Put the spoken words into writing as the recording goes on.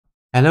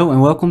Hello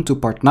and welcome to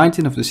part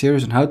 19 of the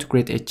series on how to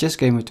create a chess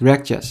game with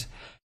ReactJS.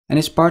 In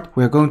this part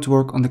we are going to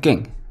work on the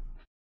king.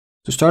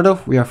 To start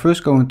off, we are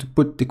first going to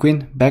put the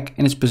queen back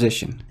in its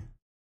position.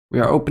 We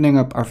are opening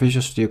up our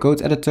Visual Studio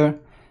Code editor,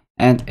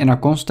 and in our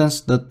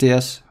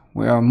constants.ts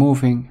we are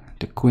moving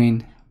the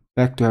queen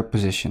back to her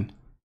position.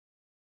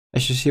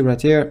 As you see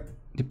right here,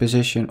 the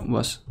position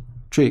was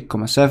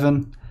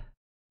 3,7.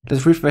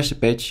 Let's refresh the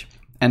page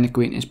and the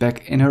queen is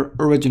back in her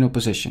original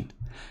position.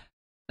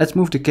 Let's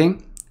move the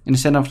king in the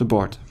center of the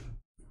board.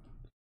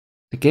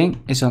 The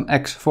king is on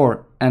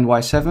x4 and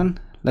y7.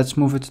 Let's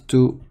move it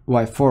to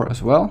y4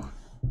 as well.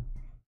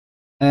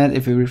 And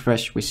if we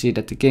refresh, we see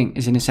that the king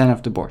is in the center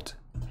of the board.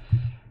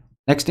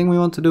 Next thing we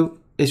want to do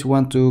is we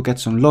want to get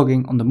some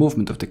logging on the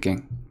movement of the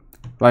king.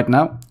 Right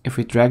now, if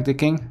we drag the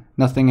king,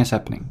 nothing is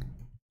happening.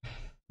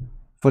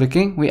 For the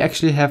king, we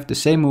actually have the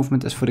same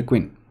movement as for the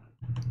queen.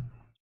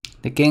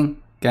 The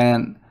king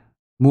can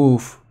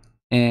move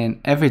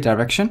in every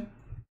direction,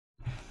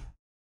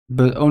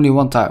 but only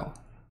one tile.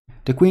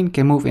 The queen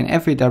can move in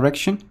every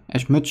direction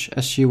as much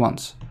as she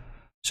wants.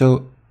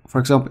 So, for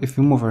example, if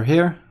you move her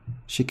here,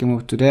 she can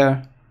move to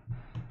there,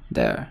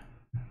 there,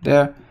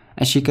 there,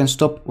 and she can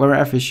stop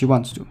wherever she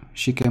wants to.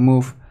 She can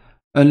move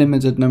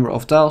unlimited number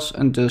of tiles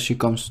until she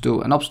comes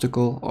to an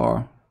obstacle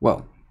or,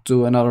 well,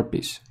 to another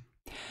piece.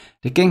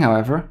 The king,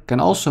 however,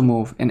 can also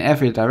move in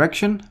every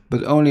direction,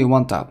 but only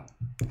one tile.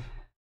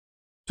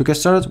 To get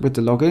started with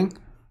the logging,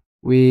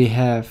 we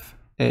have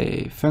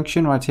a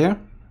function right here,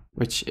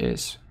 which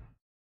is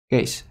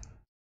case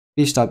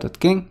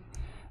piece_type.king,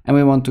 and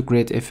we want to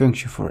create a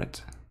function for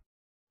it.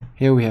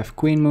 Here we have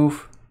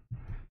KingMove.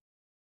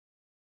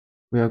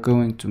 We are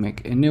going to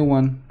make a new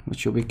one,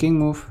 which will be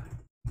KingMove.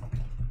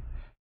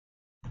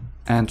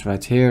 And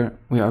right here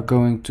we are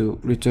going to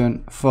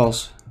return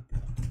false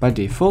by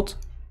default,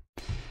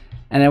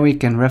 and then we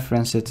can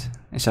reference it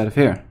inside of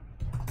here.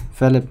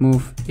 Valid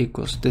move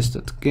equals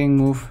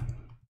this.KingMove.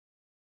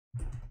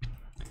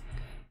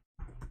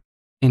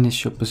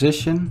 Initial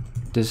position,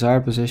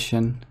 desired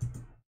position,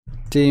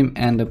 team,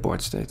 and the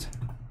board state,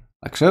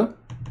 like so.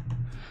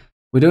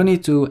 We don't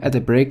need to add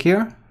a break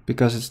here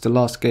because it's the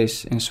last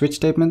case in switch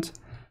statement,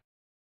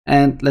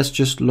 and let's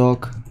just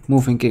log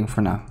moving king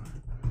for now.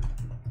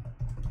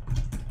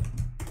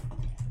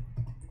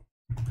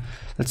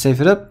 Let's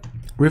save it up,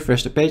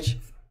 refresh the page,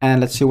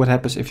 and let's see what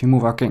happens if you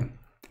move our king.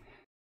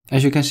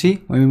 As you can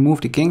see, when we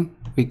move the king,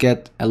 we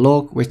get a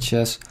log which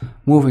says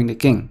moving the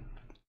king.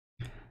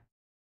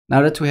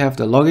 Now that we have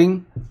the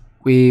logging,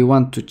 we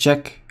want to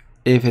check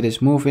if it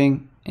is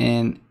moving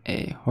in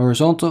a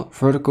horizontal,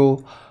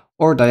 vertical,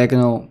 or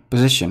diagonal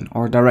position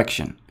or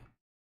direction.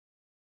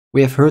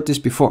 We have heard this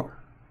before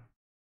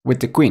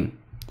with the queen.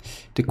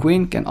 The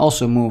queen can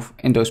also move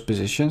in those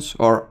positions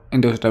or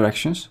in those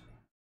directions,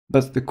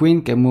 but the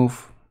queen can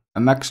move a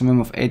maximum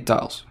of 8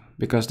 tiles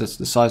because that's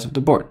the size of the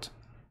board.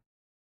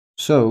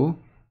 So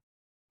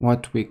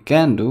what we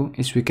can do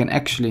is we can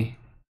actually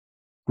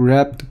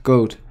grab the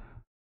code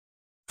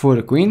for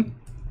the queen,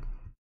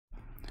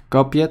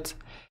 copy it,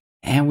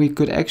 and we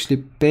could actually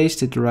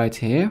paste it right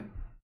here.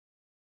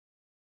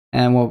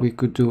 And what we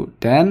could do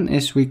then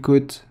is we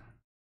could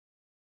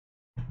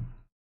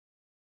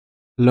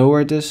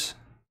lower this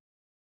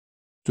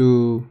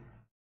to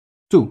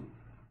 2,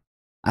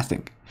 I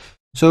think.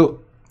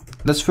 So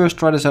let's first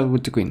try this out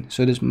with the queen.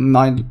 So this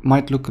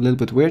might look a little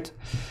bit weird,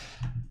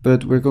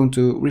 but we're going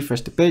to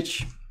refresh the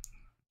page,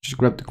 just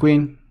grab the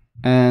queen,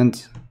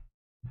 and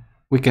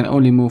we can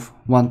only move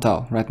one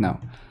tile right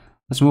now.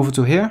 Let's move it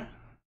to here.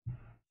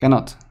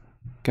 Cannot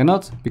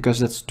because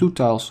that's 2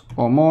 tiles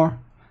or more.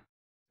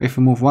 If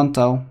we move one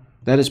tile,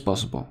 that is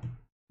possible.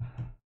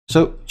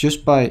 So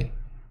just by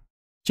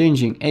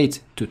changing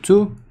 8 to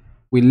 2,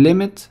 we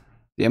limit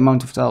the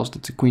amount of tiles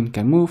that the queen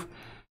can move.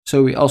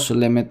 So we also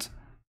limit,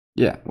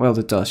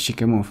 the tiles she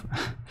can move.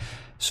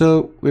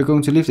 So we're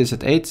going to leave this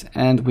at 8,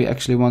 and we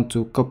actually want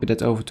to copy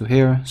that over to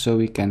here so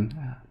we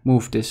can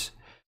move this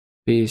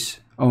piece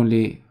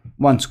only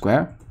 1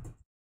 square.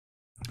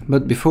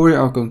 But before we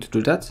are going to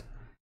do that,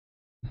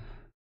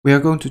 we are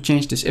going to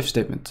change this if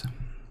statement.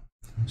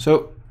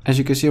 So as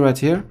you can see right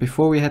here,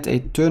 before we had a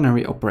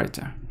ternary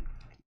operator,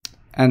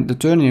 and the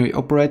ternary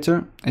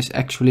operator is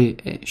actually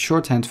a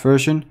shorthand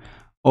version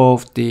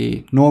of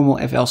the normal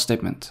if else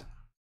statement.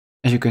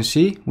 As you can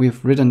see,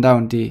 we've written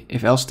down the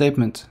if else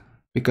statement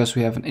because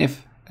we have an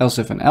if, else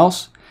if, and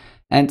else,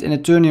 and in a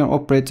ternary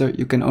operator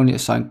you can only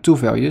assign 2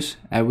 values,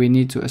 and we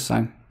need to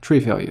assign 3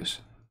 values.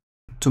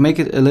 To make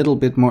it a little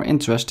bit more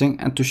interesting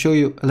and to show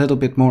you a little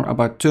bit more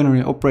about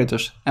ternary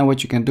operators and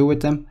what you can do with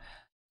them,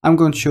 I'm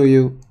going to show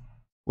you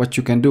what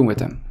you can do with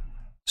them.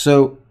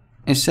 So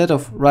instead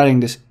of writing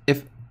this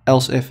if,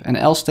 else if, and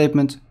else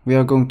statement, we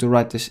are going to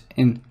write this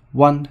in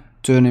one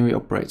ternary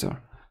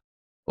operator.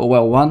 Or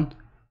well, one,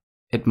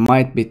 it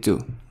might be 2.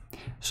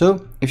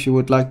 So if you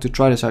would like to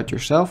try this out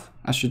yourself,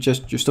 I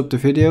suggest you stop the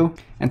video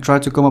and try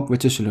to come up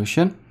with a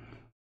solution.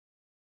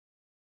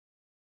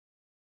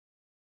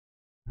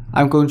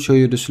 I'm going to show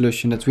you the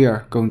solution that we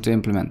are going to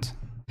implement.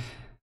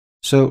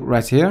 So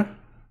right here,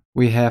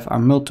 we have our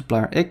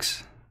multiplier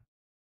x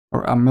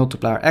or our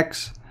multiplier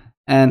x,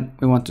 and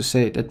we want to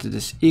say that it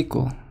is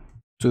equal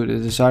to the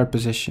desired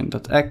position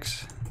dot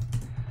x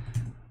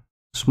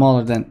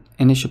smaller than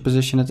initial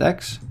position at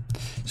x.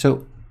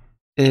 So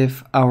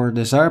if our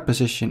desired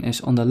position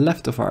is on the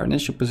left of our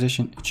initial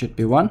position, it should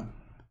be 1.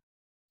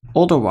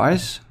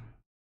 Otherwise,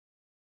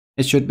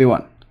 it should be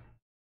 1.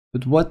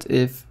 But what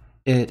if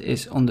it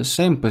is on the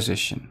same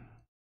position?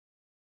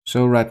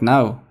 So right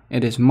now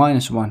it is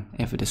 -1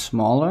 if it is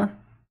smaller,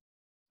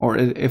 or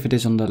if it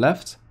is on the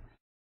left,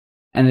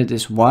 and it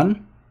is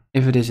 1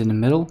 if it is in the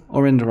middle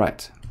or in the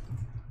right.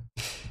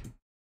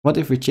 What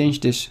if we change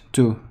this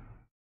to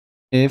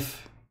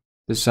if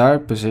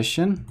desired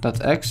position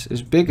dot x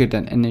is bigger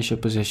than initial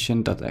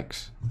position dot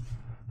x?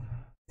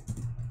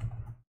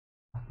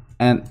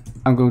 And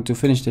I'm going to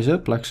finish this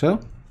up like so,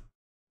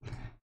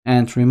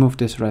 and remove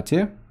this right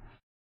here,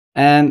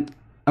 and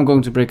I'm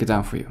going to break it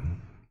down for you.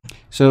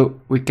 So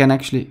we can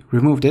actually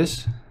remove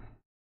this.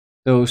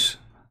 Those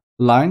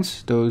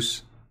lines,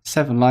 those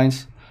 7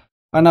 lines,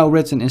 are now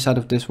written inside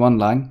of this one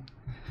line,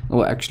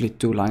 or actually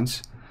 2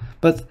 lines,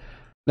 but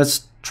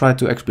let's try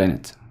to explain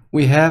it.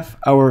 We have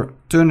our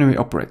ternary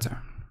operator.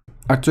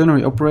 Our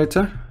ternary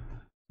operator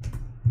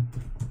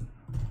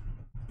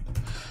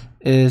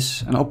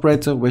is an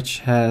operator which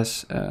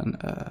has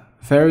a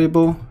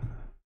variable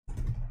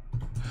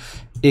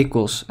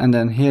equals, and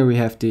then here we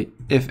have the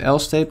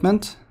if-else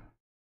statement,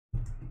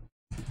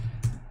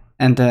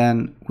 and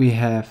then we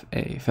have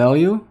a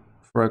value,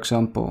 for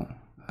example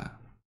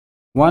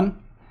 1,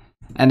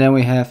 and then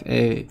we have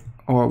a,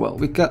 or well,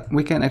 we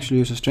can actually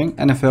use a string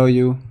and a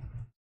value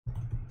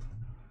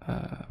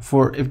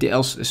for if the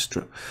else is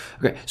true.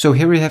 Okay, so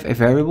here we have a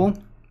variable,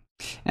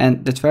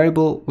 and that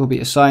variable will be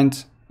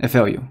assigned a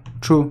value,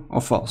 true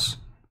or false.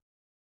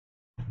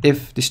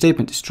 If the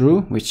statement is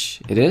true,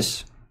 which it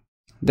is,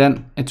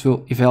 then it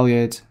will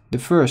evaluate the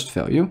first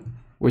value,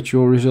 which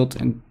will result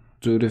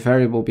into the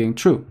variable being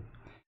true.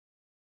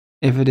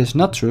 If it is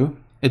not true,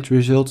 it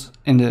results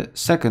in the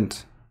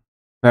second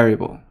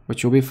variable,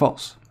 which will be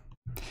false.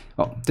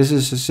 Well, this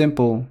is a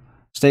simple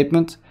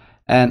statement,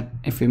 and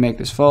if we make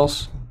this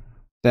false,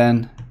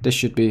 then this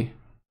should be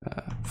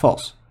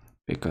false,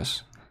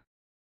 because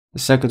the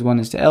second one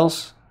is the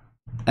else,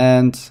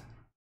 and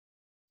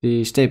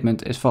the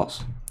statement is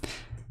false.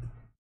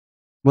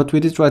 What we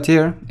did right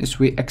here is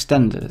we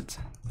extended it.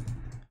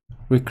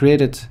 We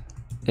created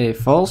a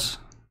false,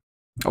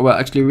 well,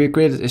 actually we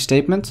created a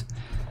statement,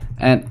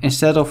 and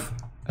instead of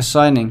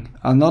assigning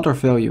another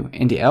value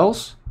in the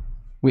else,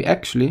 we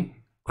actually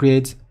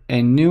create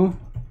a new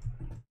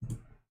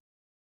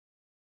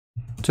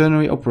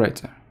ternary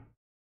operator.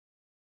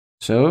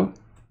 So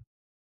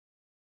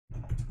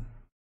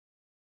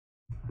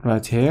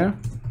right here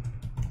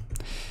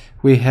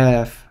we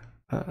have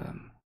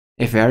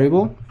a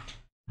variable,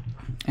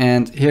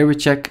 and here we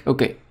check,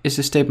 okay, is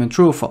the statement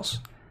true or false?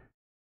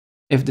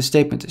 If the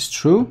statement is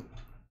true,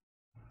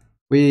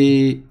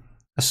 we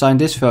assign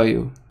this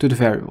value to the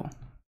variable,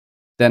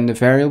 then the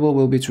variable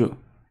will be true.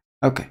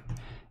 Okay,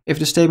 if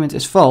the statement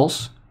is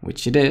false,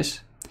 which it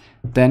is,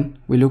 then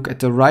we look at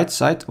the right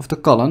side of the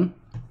column.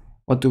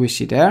 What do we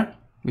see there?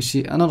 We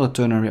see another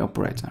ternary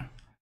operator.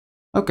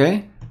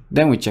 Okay,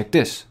 then we check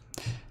this.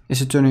 Is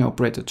the ternary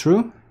operator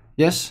true?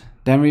 Yes,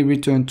 then we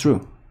return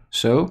true.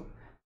 So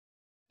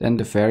then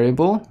the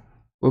variable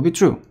will be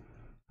true.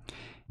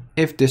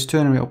 If this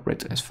ternary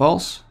operator is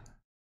false,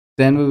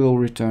 then we will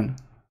return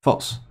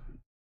false.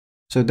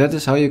 So that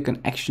is how you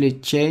can actually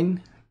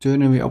chain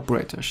ternary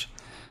operators.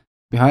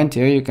 Behind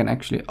here you can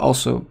actually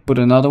also put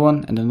another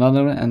one and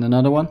another one and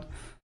another one,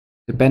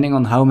 depending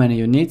on how many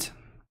you need.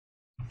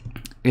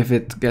 If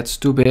it gets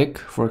too big,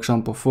 for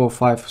example 4,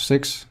 5,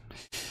 6,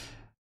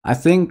 I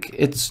think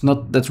it's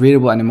not that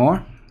readable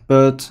anymore,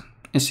 but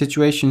in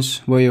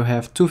situations where you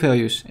have 2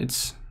 values,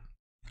 it's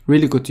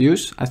really good to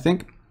use, I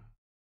think.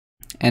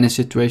 And in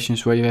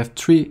situations where you have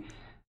 3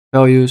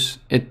 values,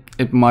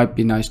 it might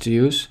be nice to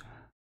use.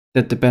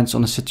 That depends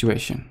on the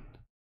situation.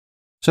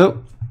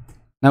 So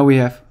now we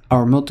have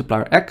our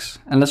multiplier x,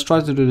 and let's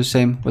try to do the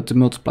same with the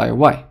multiplier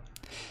y.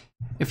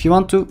 If you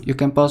want to, you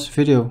can pause the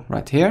video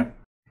right here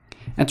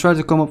and try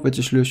to come up with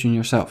the solution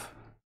yourself.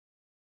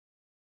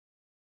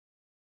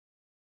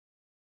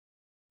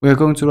 We are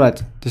going to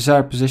write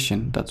desired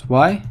position dot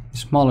y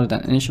smaller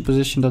than initial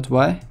position dot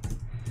y.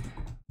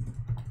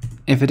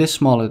 If it is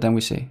smaller, then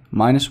we say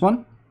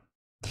 -1.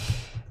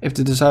 If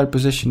the desired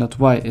position dot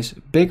y is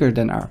bigger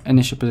than our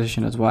initial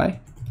position dot y,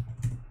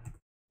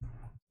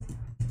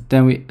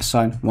 then we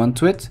assign 1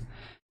 to it.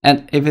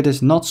 And if it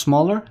is not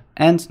smaller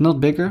and not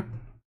bigger,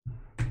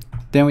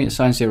 then we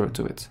assign 0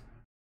 to it.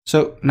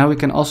 So now we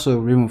can also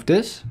remove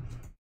this.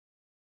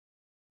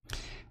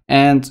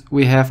 And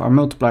we have our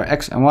multiplier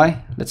x and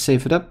y. Let's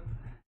save it up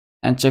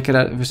and check it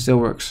out if it still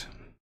works.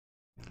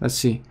 Let's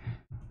see.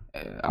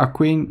 Our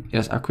queen,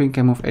 yes, our queen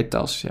can move 8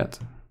 tiles yet.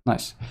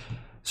 Nice.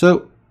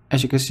 So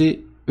as you can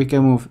see, we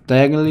can move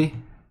diagonally,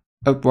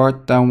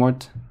 upward,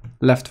 downward,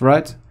 left,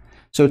 right.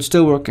 So it's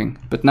still working,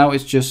 but now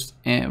it's just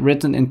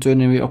written in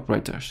ternary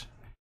operators.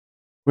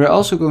 We're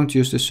also going to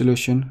use this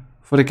solution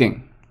for the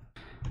king.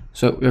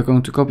 So we're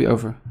going to copy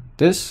over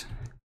this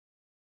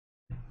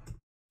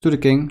to the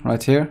king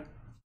right here.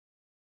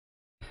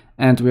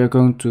 And we are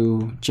going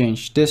to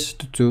change this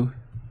to 2,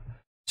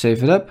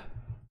 save it up,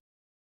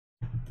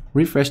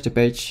 refresh the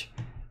page,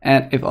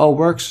 and if all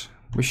works,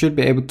 we should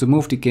be able to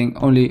move the king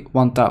only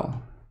 1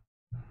 tile.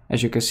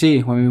 As you can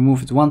see, when we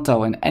move it 1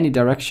 tile in any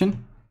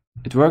direction,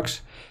 it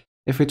works.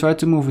 If we try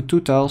to move it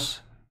 2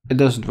 tiles, it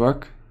doesn't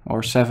work,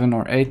 or 7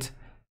 or 8.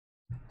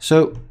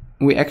 So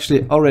we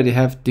actually already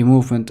have the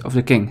movement of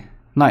the king.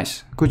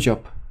 Nice, good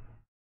job.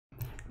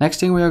 Next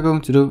thing we are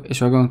going to do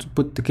is we're going to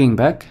put the king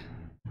back.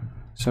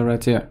 So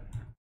right here,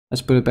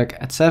 let's put it back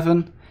at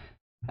 7.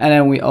 And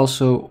then we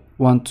also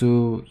want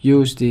to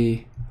use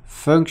the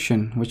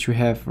function which we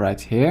have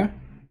right here,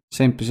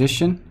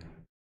 samePosition,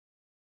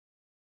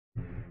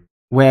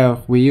 where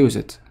we use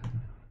it,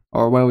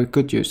 or where we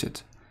could use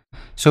it.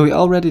 So we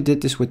already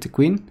did this with the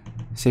queen,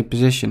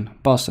 samePosition,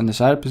 pos and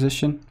desired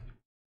position.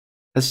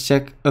 Let's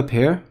check up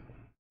here.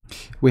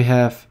 We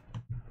have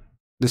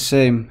the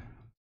same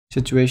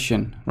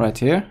situation right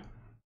here.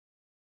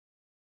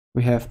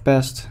 We have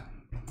past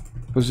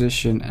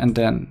position and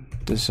then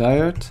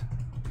desired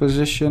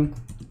position,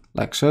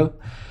 like so.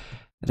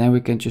 And then we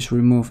can just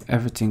remove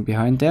everything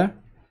behind there.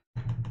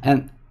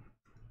 And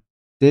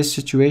this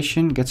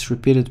situation gets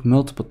repeated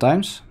multiple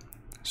times.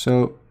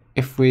 So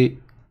if we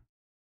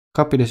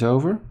copy this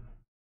over,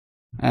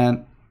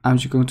 and I'm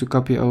just going to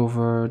copy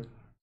over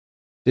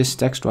this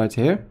text right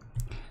here.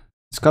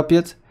 Let's copy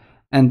it.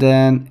 And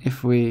then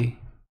if we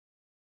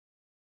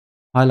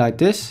highlight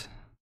this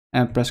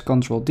and press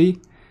Ctrl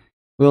D,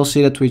 we'll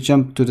see that we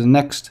jump to the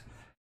next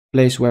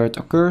place where it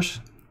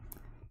occurs.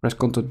 Press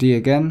Ctrl D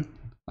again,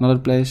 another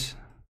place,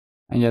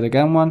 and yet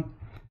again one,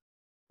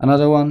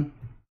 another one,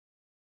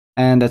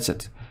 and that's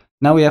it.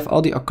 Now we have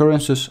all the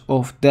occurrences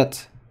of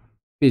that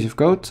piece of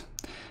code.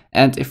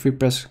 And if we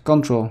press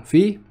Ctrl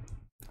V,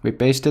 we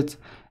paste it,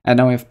 and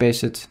now we have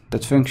pasted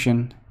that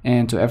function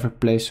into every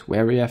place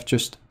where we have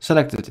just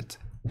selected it.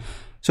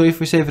 So if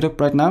we save it up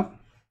right now,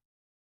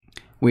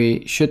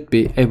 we should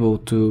be able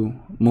to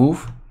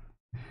move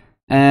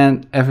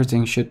and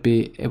everything should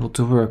be able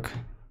to work.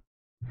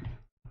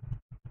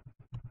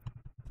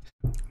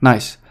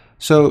 Nice.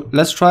 So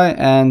let's try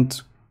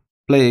and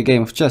play a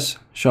game of chess,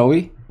 shall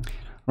we?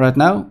 Right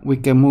now we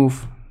can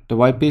move the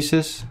white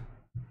pieces,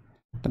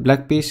 the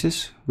black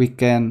pieces. We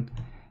can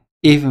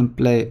even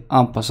play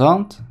en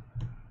passant,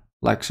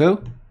 like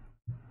so.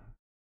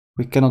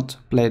 We cannot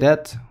play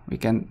that. We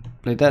can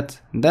play that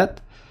and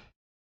that.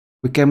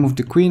 We can move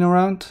the queen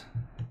around.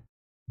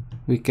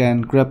 We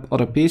can grab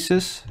other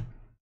pieces.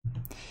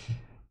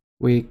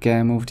 We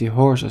can move the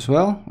horse as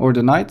well, or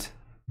the knight,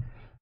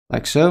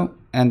 like so.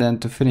 And then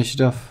to finish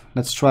it off,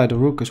 let's try the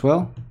rook as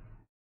well.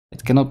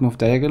 It cannot move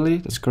diagonally,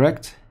 that's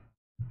correct.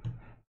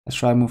 Let's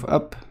try move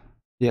up.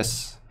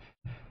 Yes.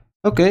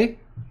 Okay,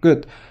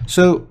 good.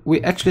 So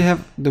we actually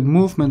have the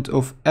movement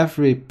of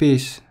every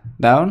piece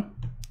down.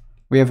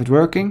 We have it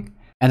working.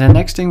 And the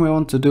next thing we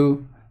want to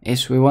do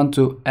is we want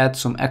to add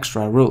some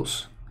extra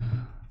rules.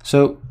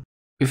 So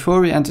before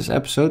we end this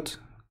episode,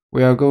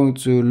 we are going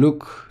to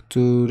look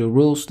to the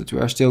rules that we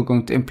are still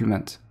going to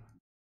implement.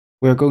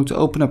 We are going to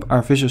open up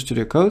our Visual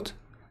Studio Code.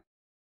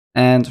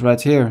 And right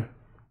here,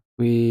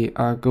 we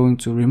are going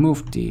to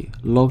remove the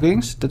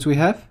loggings that we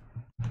have,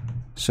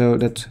 so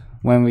that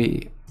when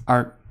we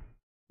are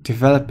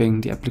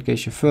developing the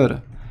application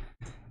further,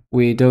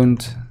 we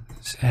don't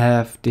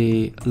have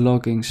the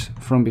loggings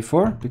from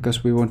before,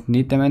 because we won't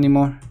need them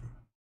anymore,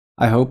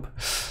 I hope.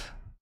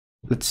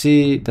 Let's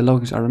see, the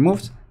loggings are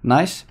removed.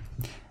 Nice.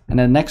 And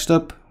then next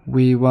up,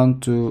 we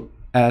want to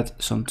add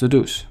some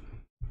to-dos.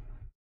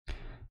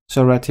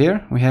 So right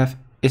here, we have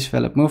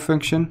isValidMove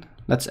function.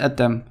 Let's add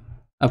them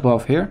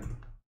above here.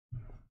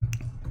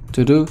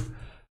 To do,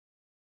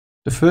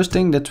 the first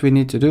thing that we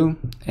need to do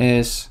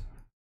is,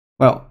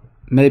 well,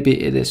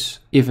 maybe it is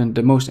even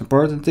the most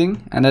important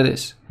thing, and that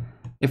is,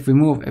 if we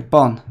move a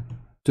pawn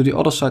to the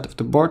other side of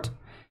the board,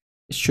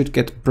 it should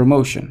get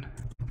promotion.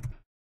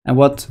 And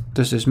what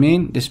does this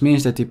mean? This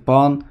means that the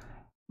pawn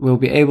will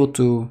be able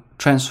to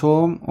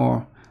transform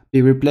or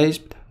be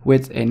replaced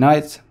with a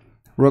knight,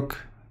 rook,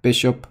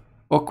 bishop,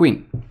 or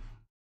queen.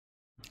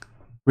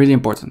 Really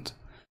important.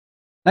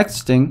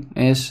 Next thing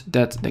is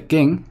that the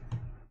king,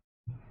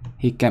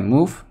 he can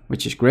move,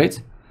 which is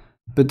great,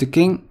 but the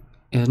king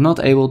is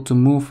not able to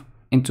move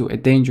into a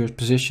dangerous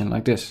position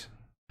like this.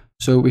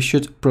 So we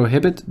should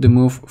prohibit the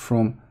move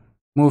from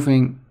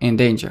moving in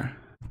danger.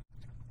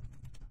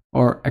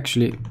 Or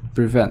actually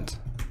prevent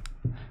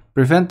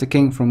the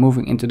king from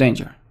moving into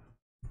danger.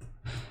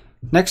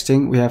 Next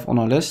thing we have on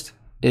our list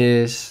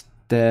is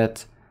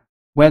that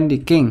when the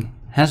king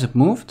hasn't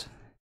moved,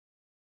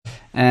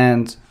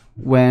 and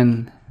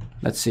when,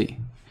 let's see,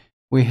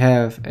 we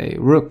have a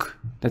rook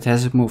that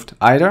hasn't moved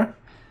either,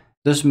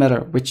 doesn't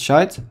matter which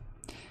side,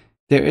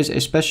 there is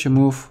a special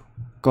move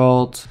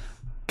called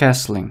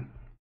castling.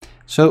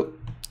 So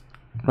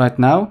right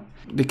now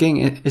the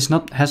king has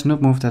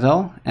not moved at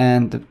all,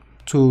 and the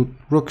two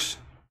rooks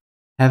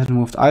haven't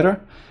moved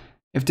either.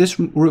 If this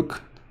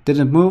rook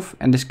didn't move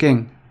and this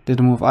king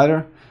didn't move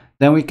either,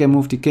 then we can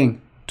move the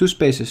king 2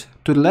 spaces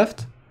to the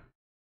left.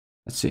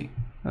 Let's see,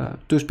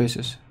 2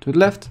 spaces to the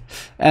left,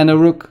 and the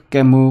rook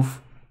can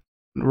move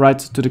right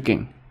to the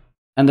king.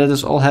 And that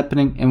is all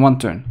happening in one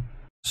turn.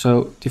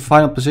 So the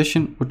final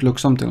position would look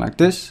something like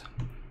this.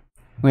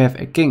 We have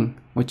a king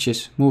which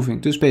is moving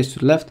 2 spaces to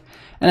the left,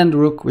 and then the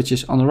rook which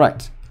is on the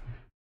right.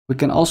 We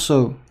can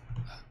also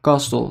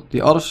castle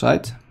the other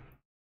side.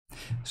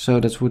 So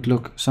that would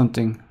look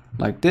something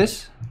like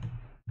this.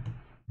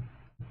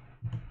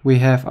 We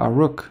have our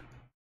rook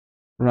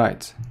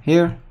right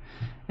here,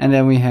 and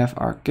then we have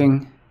our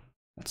king,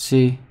 let's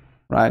see,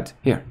 right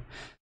here.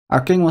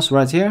 Our king was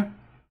right here,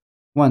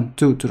 1,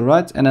 2 to the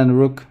right, and then the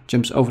rook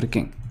jumps over the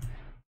king.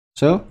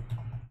 So,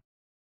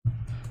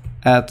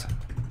 add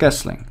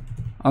castling,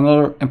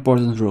 another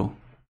important rule.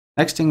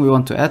 Next thing we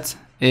want to add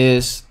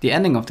is the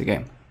ending of the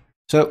game.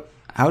 So,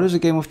 how does a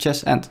game of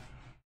chess end?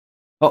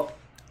 Well,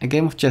 a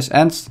game of chess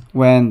ends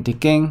when the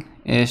king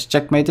is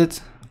checkmated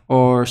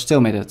or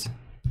stalemated.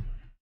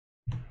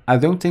 I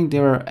don't think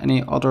there are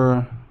any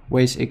other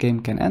ways a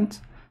game can end,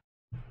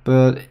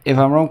 but if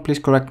I'm wrong, please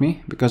correct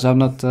me, because I'm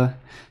not a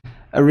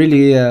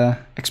really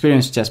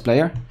experienced chess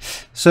player.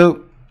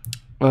 So,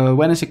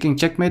 when is a king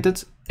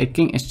checkmated? A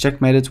king is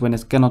checkmated when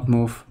it cannot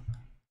move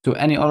to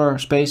any other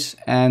space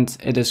and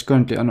it is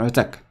currently under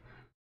attack.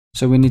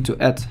 So we need to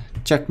add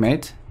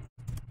checkmate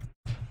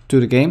to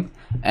the game.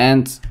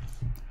 And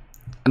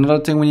another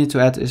thing we need to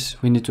add is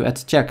we need to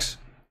add checks.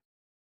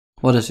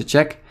 What is a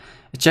check?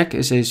 A check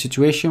is a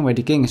situation where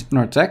the king is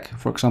under attack,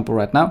 for example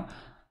right now.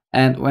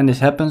 And when this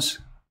happens,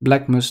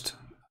 black must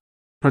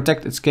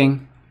protect its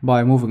king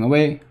by moving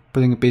away,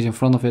 putting a piece in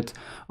front of it,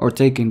 or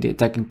taking the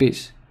attacking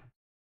piece.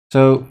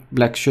 So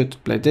black should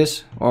play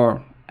this,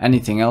 or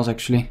anything else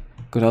actually,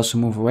 could also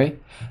move away.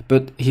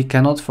 But he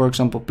cannot, for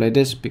example, play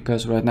this,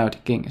 because right now the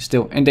king is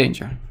still in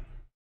danger.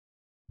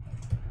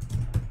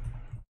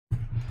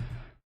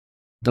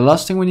 The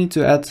last thing we need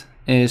to add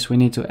is we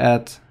need to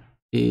add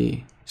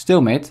a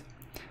stalemate.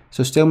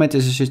 So stalemate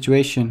is a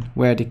situation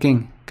where the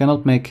king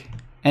cannot make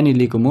any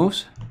legal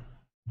moves.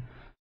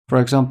 For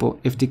example,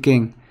 if the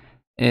king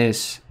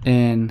is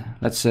in,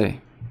 let's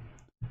say,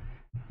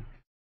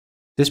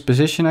 this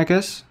position, I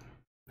guess.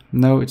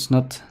 No, it's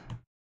not.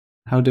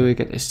 How do we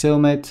get a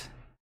stalemate?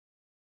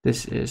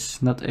 This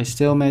is not a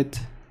stalemate.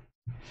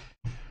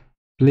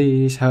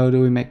 Please, how do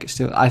we make a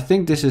stalemate? I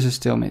think this is a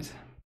stalemate.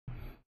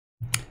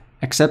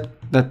 Except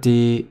that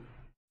the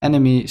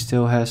enemy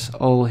still has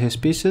all his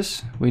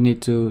pieces. We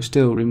need to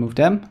still remove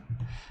them.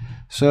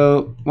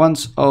 So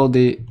once all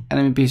the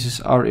enemy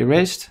pieces are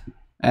erased,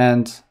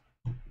 and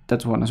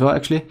that one as well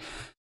actually,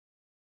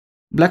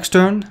 black's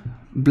turn.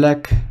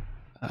 Black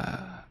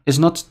is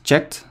not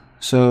checked,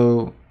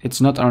 so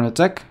it's not on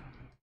attack,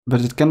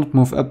 but it cannot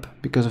move up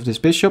because of this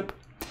bishop.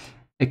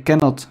 It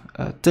cannot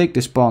take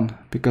this pawn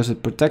because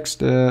it protects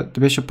the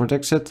bishop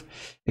protects it.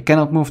 It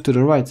cannot move to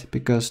the right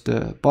because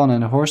the pawn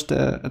and the horse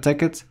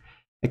attack it.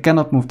 It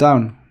cannot move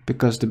down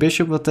because the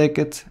bishop will take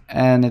it,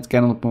 and it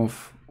cannot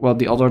move, well,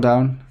 the other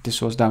down.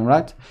 This was down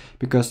right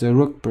because the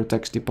rook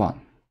protects the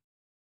pawn.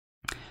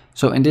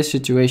 So in this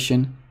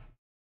situation,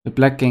 the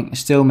black king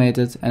is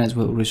stalemated, and it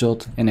will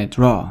result in a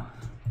draw.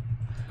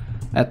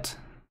 At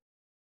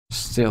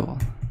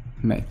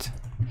stalemate.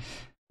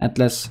 And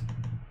let's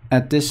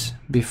add this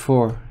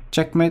before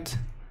checkmate,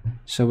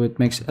 so it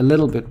makes a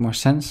little bit more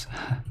sense.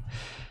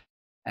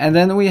 And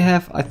then we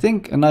have, I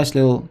think, a nice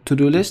little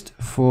to-do list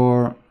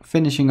for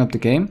finishing up the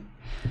game.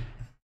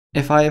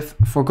 If I have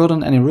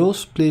forgotten any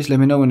rules, please let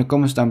me know in the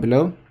comments down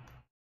below.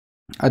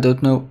 I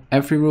don't know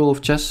every rule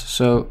of chess,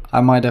 so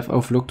I might have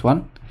overlooked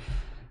one.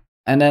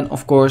 And then,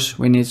 of course,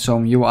 we need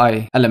some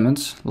UI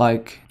elements,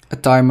 like a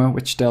timer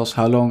which tells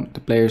how long the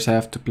players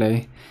have to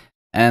play,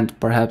 and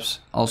perhaps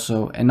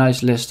also a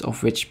nice list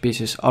of which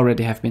pieces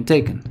already have been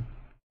taken.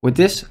 With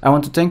this, I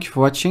want to thank you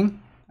for watching.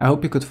 I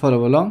hope you could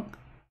follow along.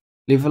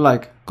 Leave a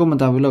like, comment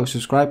down below,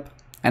 subscribe,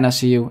 and I'll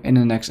see you in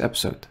the next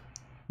episode.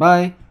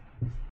 Bye!